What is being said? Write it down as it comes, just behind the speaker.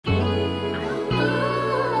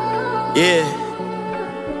Yeah,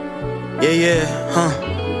 huh?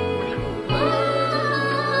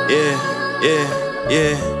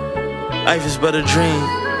 Yeah. Life is but a dream,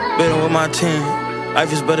 building with my team.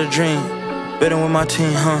 Life is but a dream, building with my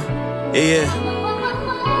team, huh? Yeah.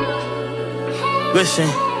 Listen.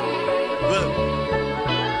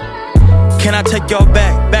 Can I take y'all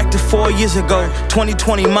back to 4 years ago?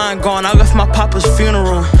 2020, mine gone, I left my papa's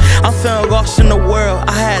funeral. I'm feeling lost in the world,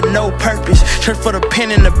 I had no purpose. Search for the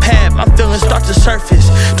pen and the pad, my feelings start to surface.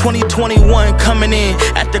 2021 coming in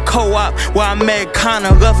at the co-op where I met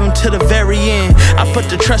Connor, love him to the very end. I put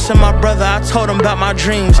the trust in my brother, I told him about my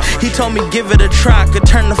dreams. He told me give it a try, I could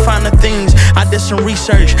turn to find the things. I did some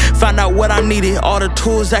research, found out what I needed, all the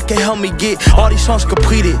tools that could help me get all these songs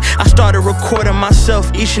completed. I started recording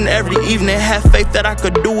myself each and every evening. Had faith that I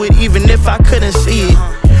could do it even if I couldn't see it.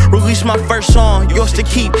 Released my first song, Yours to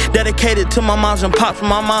Keep, dedicated to my moms and pops.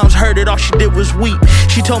 My mom's heard it, all she did was weep.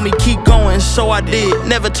 She told me keep going, so I did,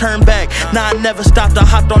 never turned back. Nah, I never stopped, I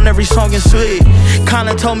hopped on every song and slid.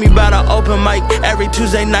 Kinda told me about an open mic every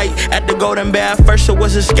Tuesday night at the Golden Bear. At first it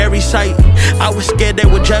was a scary sight. I was scared they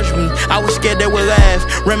would judge me, I was scared they would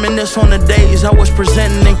laugh. Reminisce on the days I was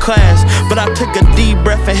presenting in class. But I took a deep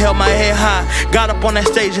breath and held my head high. Got up on that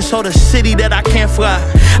stage and saw the city that I can't fly.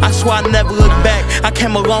 I swear I never looked back, I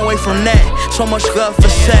came a long way from that. So much love for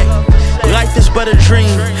Sac. Life is but a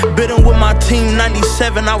dream, bidding with my team.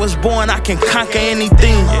 97, I was born, I can conquer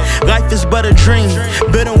anything. Life is but a dream,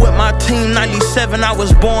 bidding with my team. 97, I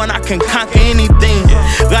was born, I can conquer anything.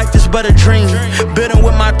 Life is but a dream, bidding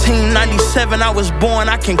with my team. 97, I was born,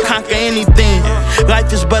 I can conquer anything.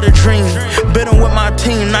 Life is but a dream, bidding with my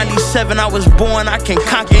team. 97, I was born, I can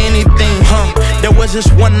conquer anything. There was this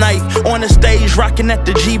one night on the stage, rocking at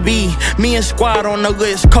the GB. Me and Squad on the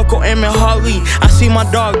list, Coco, M, and Harley. I see my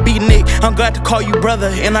dog B Nick, I'm glad to call you brother,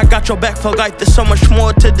 and I got your back for life. There's so much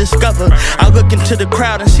more to discover. I look into the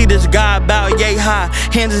crowd and see this guy bow yay high,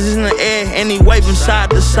 hands is in the air and he waving side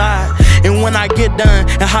to side. And when I get done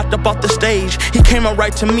and hopped up off the stage, he came up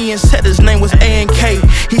right to me and said his name was A&K.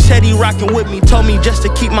 He said he rocking with me, told me just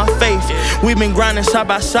to keep my faith. We've been grinding side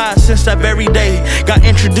by side since that very day. Got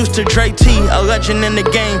introduced to Dre T, a legend in the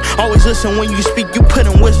game. Always listen when you speak, you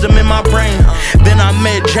putting wisdom in my brain. Then I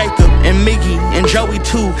met Jacob and Miggy and Joey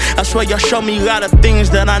too. I swear y'all showed me a lot of things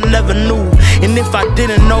that I never knew. And if I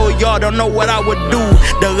didn't know, y'all don't know what I would do.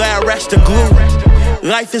 The lad rest the glue.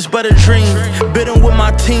 Life is but a dream, bidding with my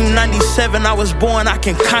team. 97, I was born, I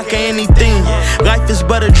can conquer anything. Life is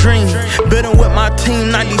but a dream, bidding with my team.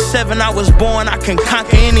 97, I was born, I can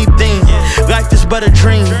conquer anything. Life is but a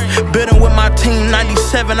dream, bidding with my team.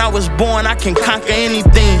 97, I was born, I can conquer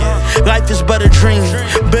anything. Life is but a dream,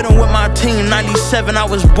 bidding with my team. 97, I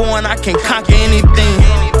was born, I can conquer anything.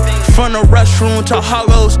 From the restroom to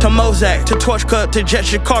Hollows to Mozak to Torch Club to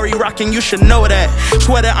Jakhari rocking, you should know that.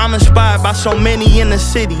 Swear that I'm inspired by so many in the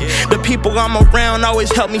city. The people I'm around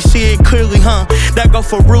always help me see it clearly, huh? That go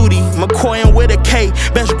for Rudy, McCoy, and with a K.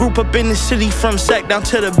 Best group up in the city from Sac down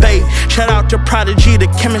to the Bay. Shout out to Prodigy, the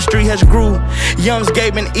chemistry has grew. Young's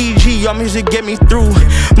Gabe and EG, your music get me through.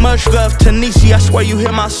 Much love to Nisi, I swear you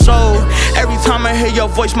hear my soul. Every time I hear your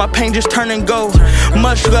voice, my pain just turn and go.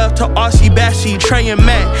 Much love to RC, Bassy, Trey, and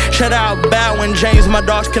Matt. Shout out Bow and James, my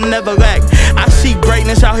dogs can never lack. I see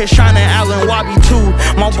greatness out here shining, Allen, Wabi too.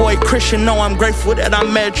 My boy Christian, know I'm grateful that I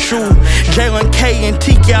met you. Jalen, K, and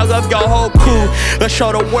Tiki, I love y'all whole crew. Let's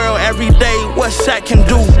show the world every day what Sac can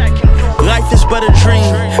do. Life is but a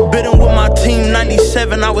dream, bidding with my team.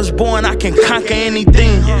 97, I was born, I can conquer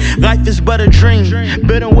anything. Life is but a dream,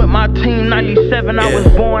 bidding with my team. 97, I was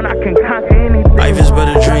born, I can conquer anything. Life is but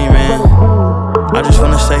a dream, man. I just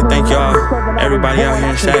wanna say thank y'all, everybody out here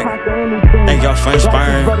in Sac. Thank y'all for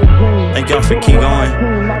inspiring. Thank y'all for keep going.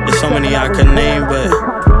 There's so many I couldn't name, but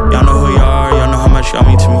y'all know who y'all are. Y'all know how much y'all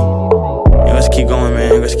mean to me. Yeah, let's keep going,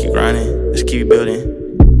 man. Let's keep grinding. Let's keep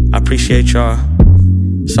building. I appreciate y'all.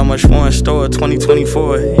 So much more in store,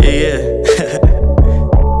 2024. Yeah.